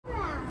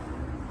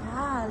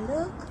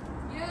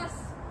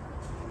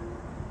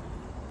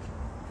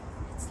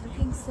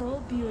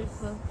so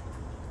beautiful.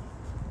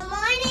 Good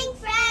morning,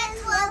 friends.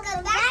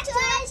 Welcome back to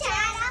our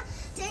channel.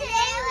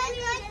 Today we're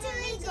going to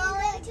be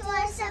going to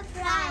a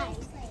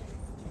surprise.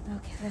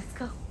 Okay, let's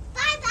go.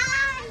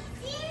 Bye-bye.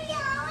 Cereal.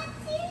 I want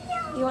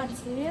cereal. You want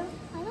cereal?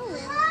 I don't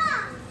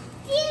want.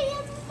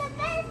 Cereal is the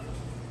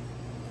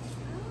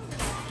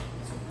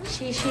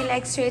best. She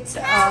likes to eat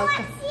cereal.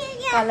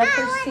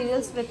 colorful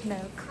cereals with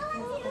milk.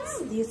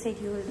 You said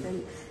you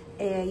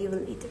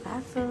will eat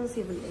waffles,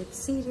 you will eat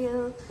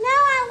cereal. No,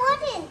 I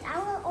wouldn't. I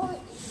will only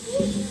eat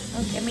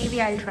cereal. Okay,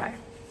 maybe I'll try.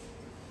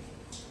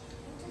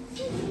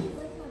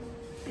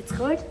 It's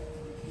good?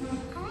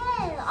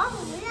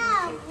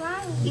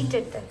 Eat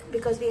it then,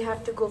 because we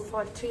have to go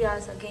for 3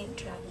 hours again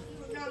travel.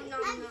 No.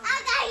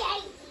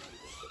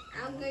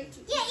 I'm going to.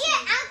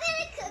 Yeah, I'm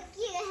gonna cook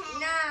your head.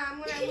 No, I'm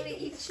gonna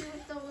eat you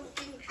with the little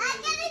thing.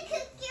 I'm gonna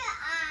cook your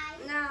eye.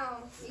 No,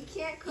 you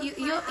can't cook.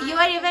 You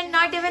are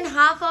not even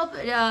half of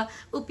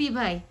Upi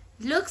bhai.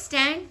 Look,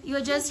 stand.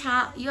 You're just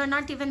half. You're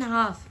not even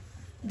half.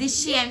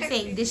 This she, I'm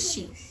saying this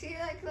she. See,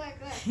 look.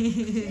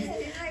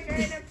 She's like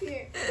right up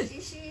here.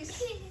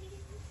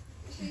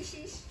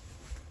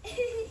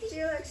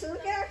 She looks.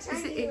 Look how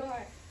tiny you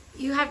are.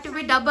 You have to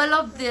be double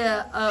of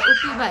the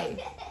Upi bhai.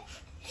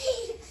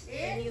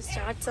 When you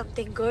start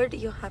something good,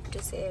 you have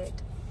to say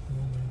it.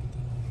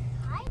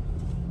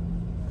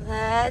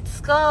 Let's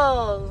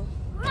go.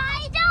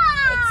 Right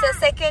on. It's the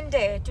second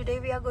day. Today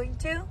we are going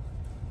to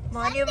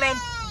Monument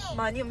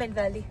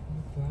Valley.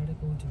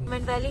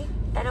 Monument Valley?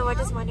 Dada, what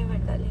is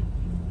Monument Valley?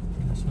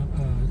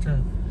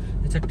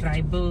 It's a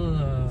tribal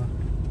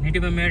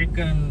Native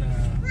American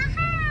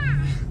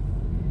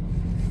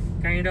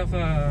kind of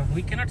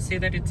we cannot say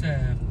that it's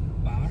a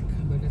park,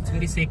 but it's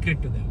very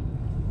sacred to them.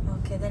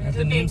 Okay, then As it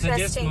will the be name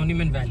suggests, interesting.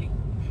 Monument Valley.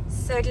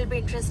 So it will be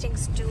interesting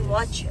to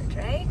watch it,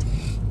 right?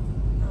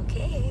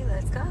 Okay,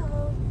 let's go.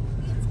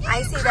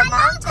 I see the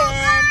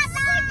mountains.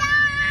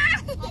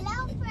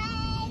 Hello,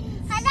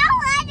 friends. Hello,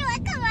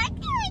 welcome back to my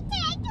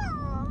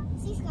channel.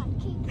 She's got a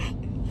cake.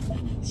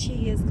 She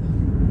is good.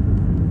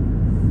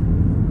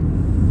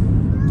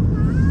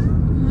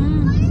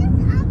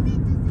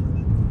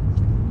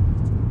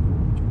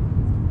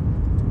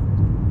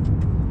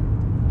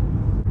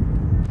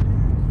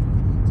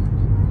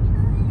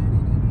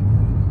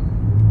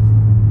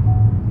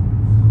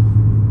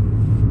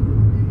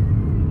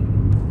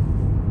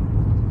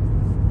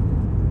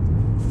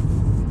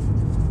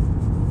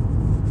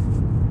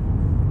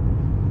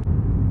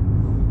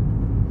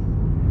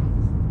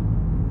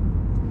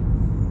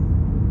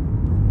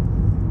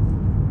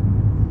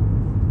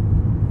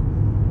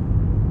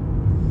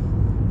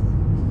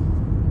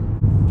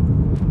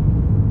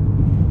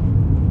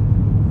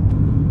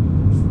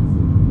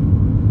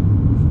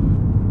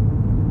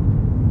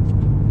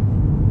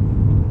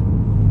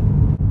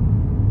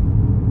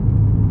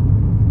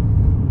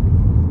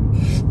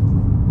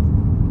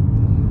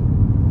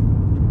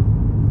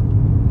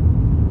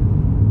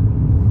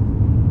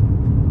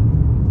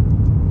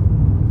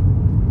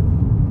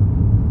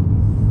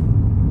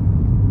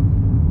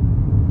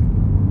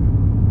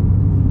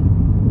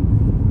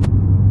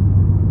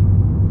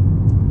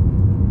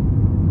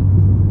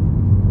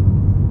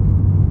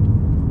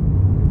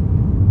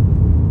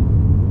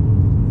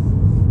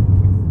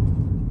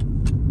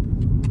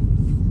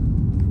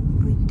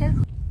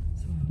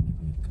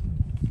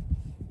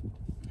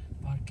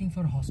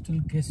 For hostel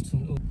guests.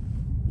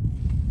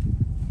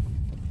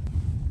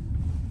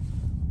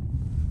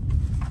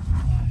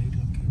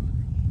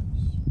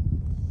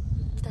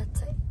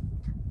 That's it.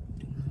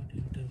 Do not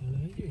enter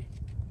Malay.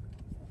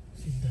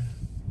 Siddha.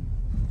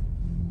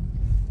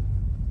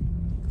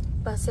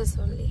 Buses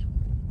only.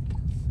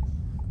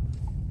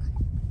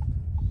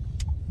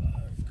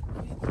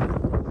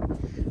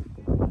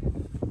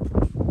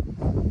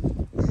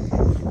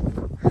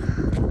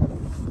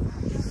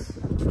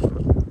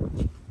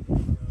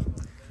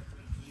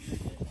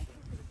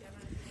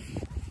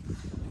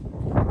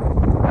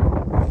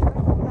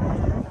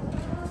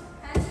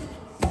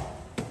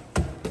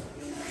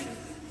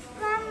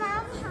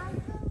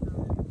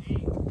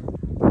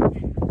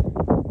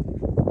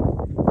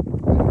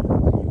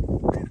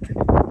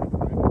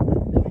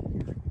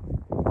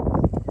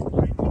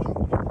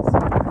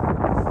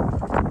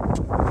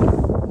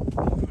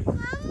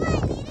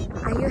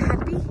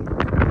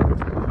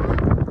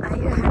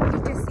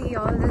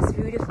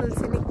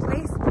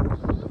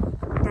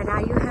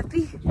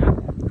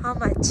 How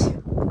much?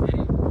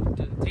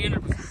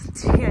 300%.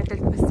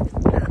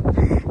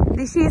 300%.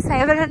 This is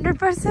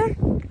 700%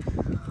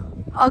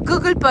 or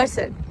Google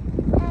person?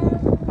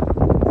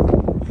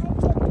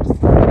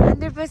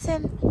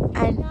 100%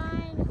 and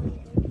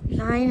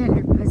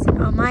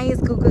 900%. Oh, mine is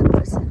Google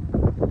person.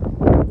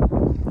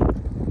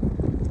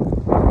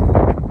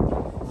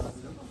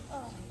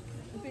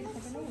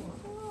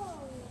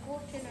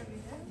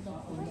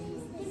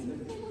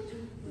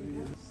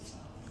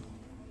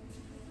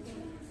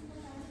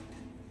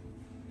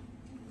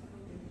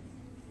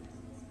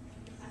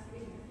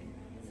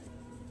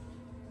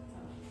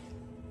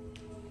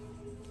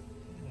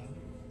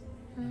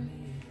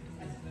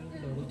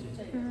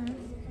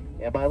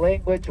 In my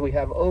language, we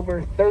have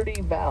over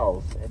 30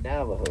 vowels in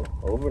Navajo.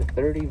 Over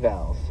 30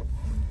 vowels.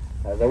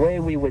 The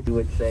way we would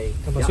say,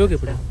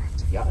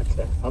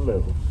 "Yatsa,"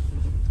 hello.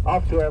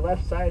 Off to our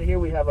left side here,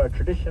 we have our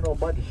traditional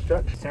mud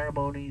structure,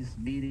 ceremonies,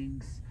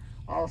 meetings,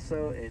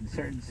 also in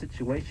certain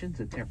situations,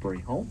 a temporary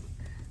home.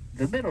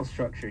 The middle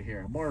structure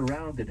here, more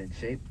rounded in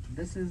shape,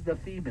 this is the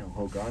female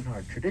hogan,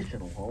 our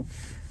traditional home,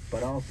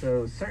 but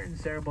also certain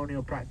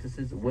ceremonial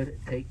practices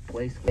would take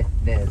place with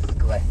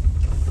Nizgle,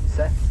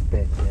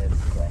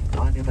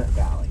 Monument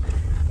Valley.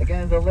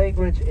 Again, the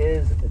language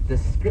is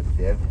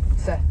descriptive,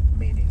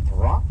 meaning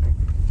rock,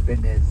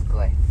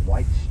 Nizgle,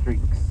 white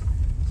streaks.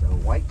 So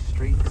white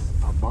streaks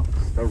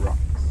amongst the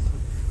rocks.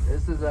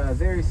 This is a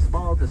very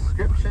small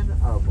description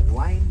of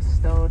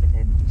limestone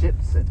and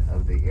gypsum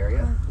of the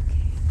area.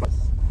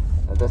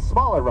 The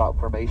smaller rock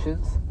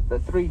formations, the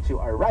three to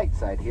our right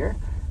side here,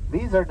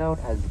 these are known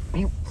as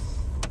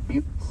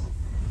buttes.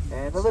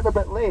 And a little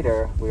bit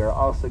later, we are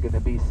also going to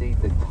be seeing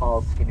the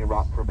tall, skinny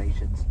rock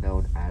formations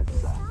known as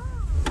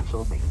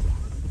Mitchell Mesa.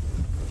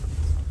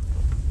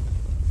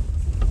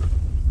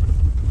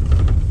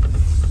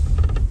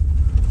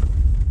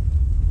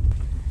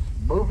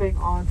 Moving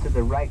on to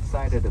the right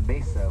side of the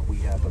mesa, we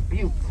have a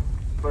butte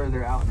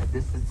further out in the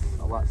distance,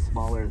 a lot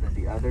smaller than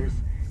the others.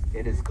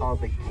 It is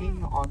called the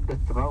King on the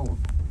Throne.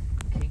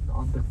 King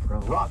on the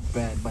Throne. Rock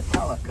band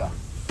Metallica.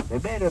 They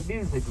made a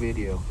music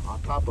video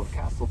on top of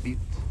Castle Butte.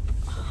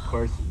 Of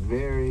course,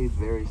 very,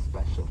 very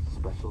special.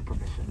 Special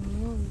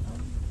permission.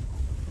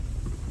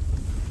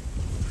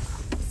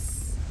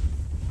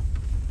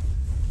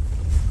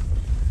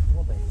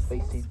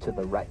 Facing to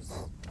the right.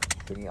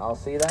 Can you all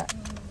see that?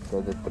 So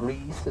the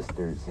three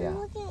sisters, yeah.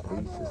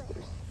 Three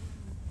sisters.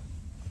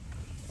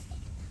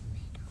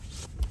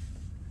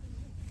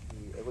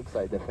 It looks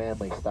like the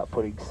family stopped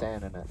putting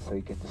sand in it so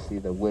you can just see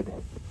the wood.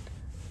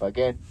 But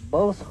again,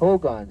 most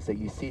hogans that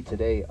you see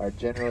today are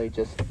generally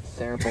just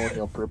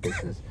ceremonial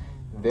purposes.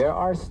 There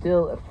are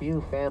still a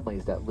few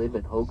families that live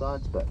in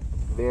hogans, but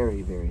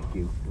very, very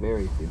few.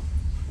 Very few.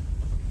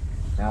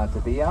 Now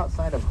to the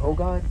outside of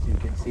hogans, you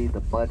can see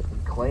the mud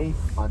and clay.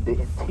 On the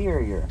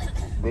interior,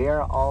 they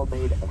are all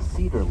made of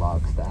cedar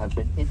logs that have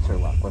been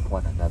interlocked with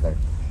one another.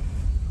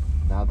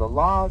 Now the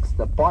logs,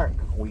 the bark,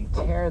 we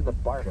tear the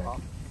bark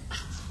off.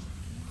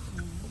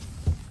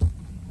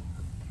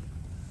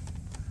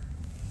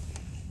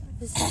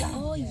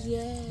 Oh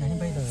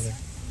yes.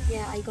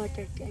 Yeah, I got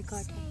it.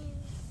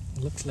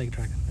 Looks like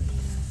dragon.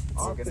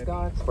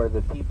 Octagons for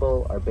the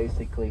people are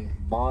basically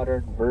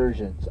modern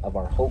versions of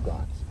our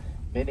hogans.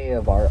 Many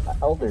of our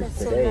elders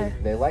today,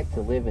 they like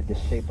to live in the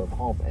shape of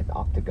home, an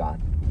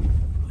octagon.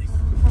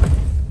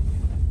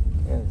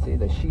 Yeah, see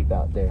the sheep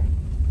out there,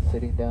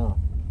 sitting down.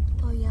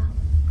 Oh yeah.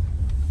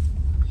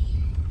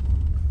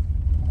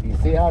 You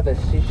see how the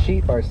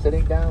sheep are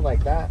sitting down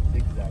like that?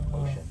 Zigzag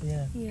motion.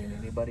 Yeah. Can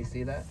anybody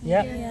see that?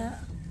 Yeah.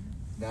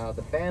 Now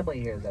the family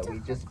here that we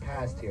just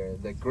passed here,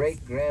 the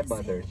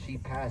great-grandmother, she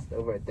passed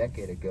over a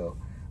decade ago.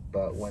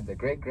 But when the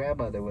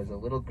great-grandmother was a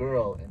little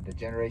girl in the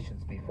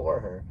generations before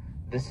her,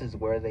 this is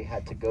where they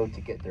had to go to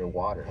get their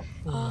water.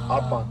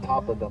 Up on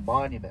top of the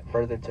monument,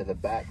 further to the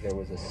back, there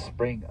was a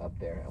spring up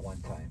there at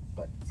one time,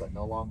 but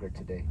no longer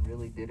today.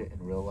 Really did it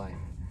in real life.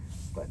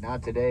 But now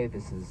today,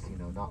 this is,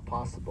 not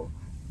possible.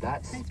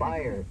 That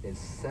spire is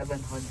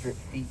 700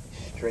 feet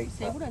straight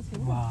up.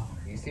 Wow.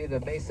 You see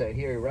the mesa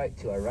here right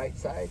to our right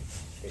side?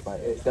 But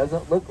it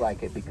doesn't look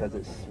like it because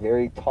it's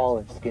very tall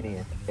and skinny,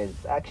 and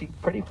it's actually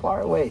pretty far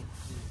away.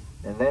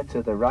 And then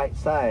to the right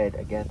side,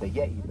 again, the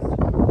Yeti.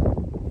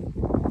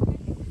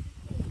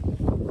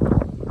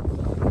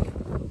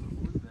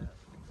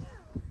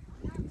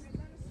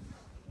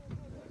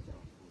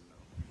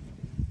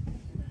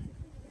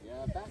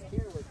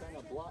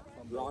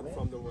 Blocked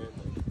from the wind.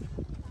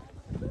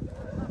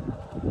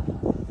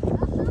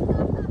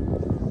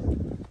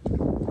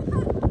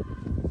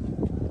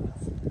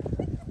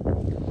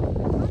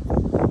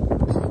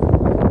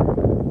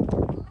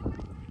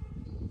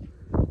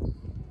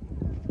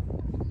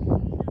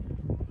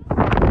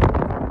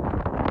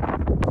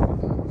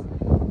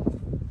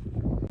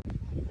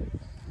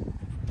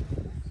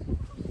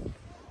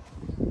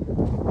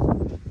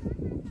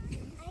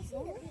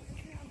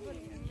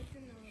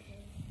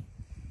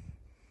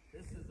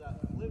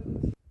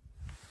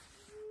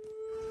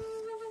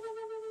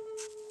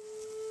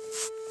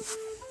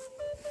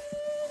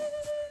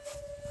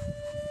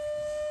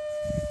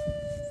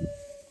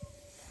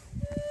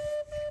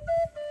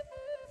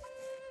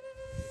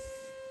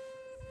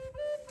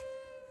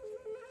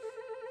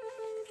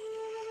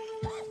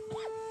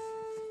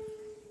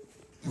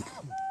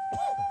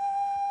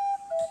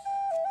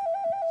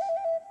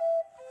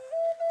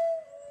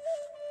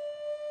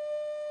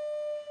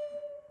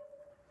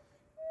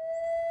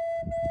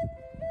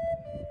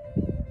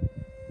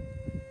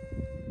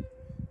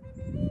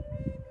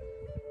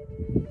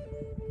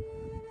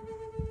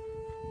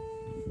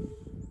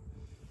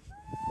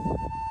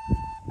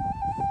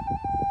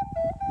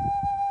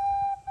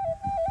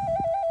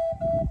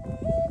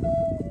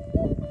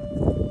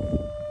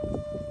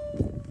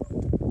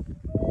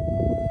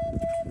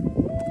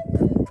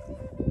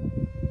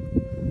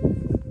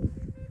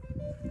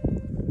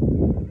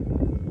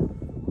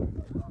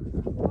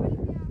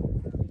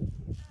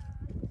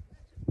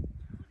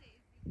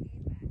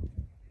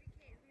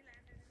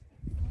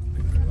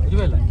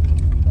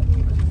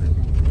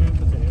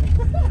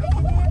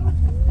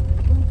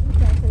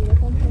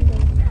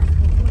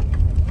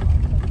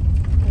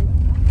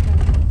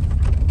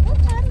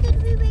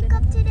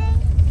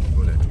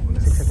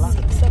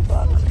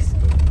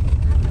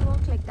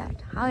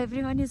 How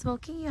everyone is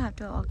walking, you have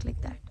to walk like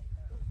that.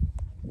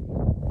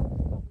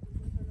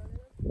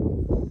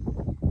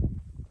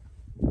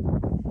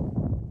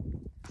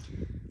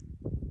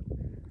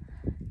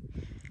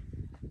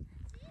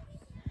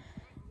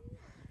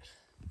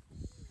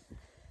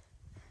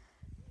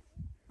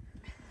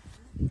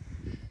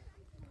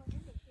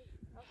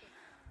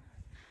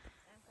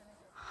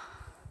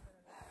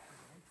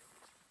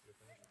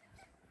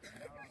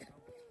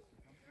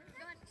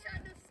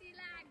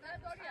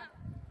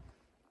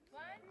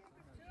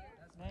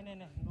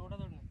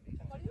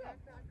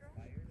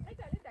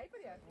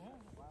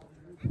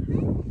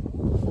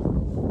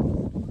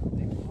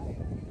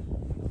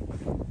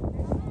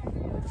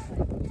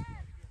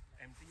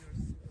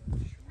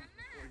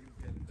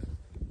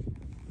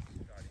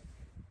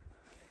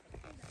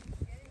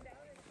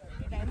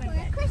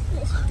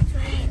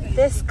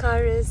 This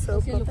car is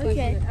so perfect.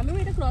 Okay.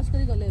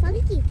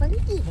 Funky,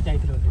 funky.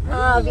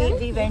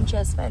 We went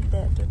just went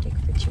there to take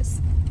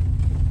pictures.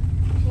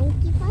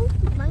 Funky,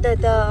 funky, funky.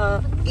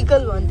 The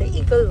eagle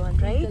one,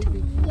 right?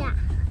 Yeah.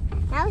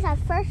 That was our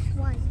first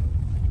one.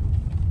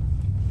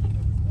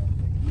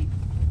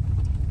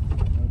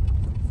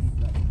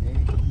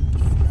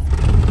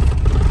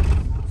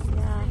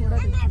 Yeah. On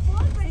my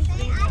 4th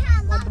birthday, I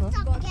had lots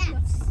of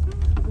gifts.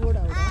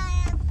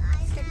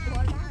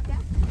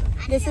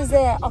 This is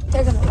a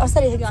octagonal. Oh,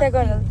 sorry,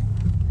 hexagonal.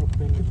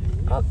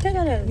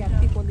 Octagonal.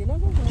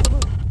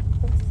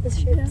 This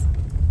shit.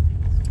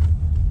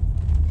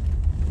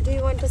 Do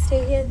you want to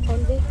stay here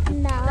only?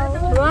 No.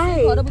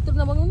 Why? I love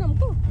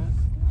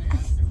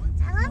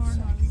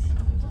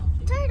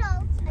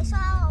turtles. I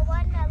saw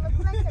one that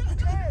looked like a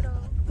turtle.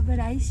 But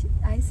I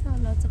saw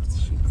lots of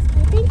sheep.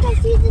 I think I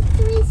see the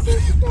 3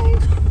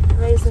 sisters.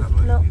 Where is it?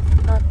 No,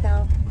 not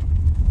now.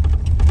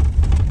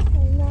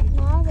 Not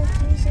now, the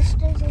 3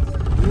 sisters.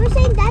 You were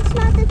saying that's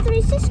not the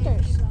 3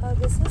 sisters. Oh,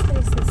 this is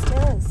 3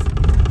 sisters.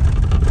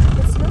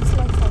 This looks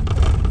like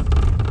something.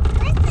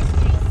 Where's the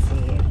 3?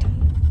 See it?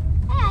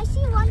 Hey, I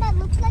see one that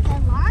looks like a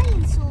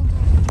lion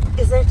soldier.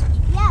 Is it?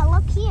 Yeah,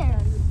 look here.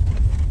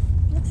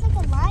 Looks like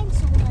a lion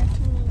soldier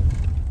to me.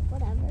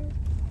 Whatever.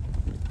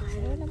 I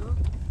don't know.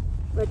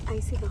 But I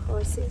see the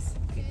horses.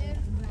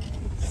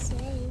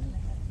 Same.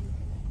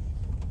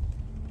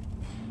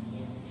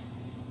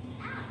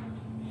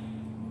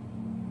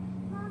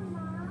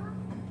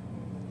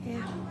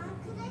 Yeah.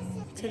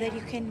 So that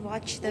you can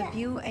watch the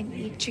view and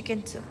eat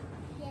chicken soup.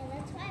 Yeah,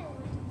 that's why I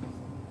want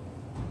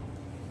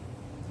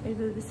It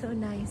will be so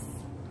nice.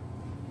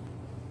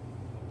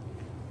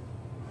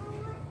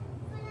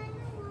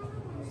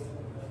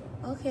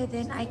 Okay,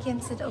 then I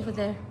can sit over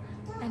there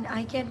and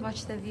I can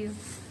watch the view.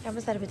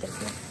 Oops,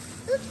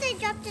 I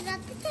dropped it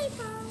at the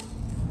table.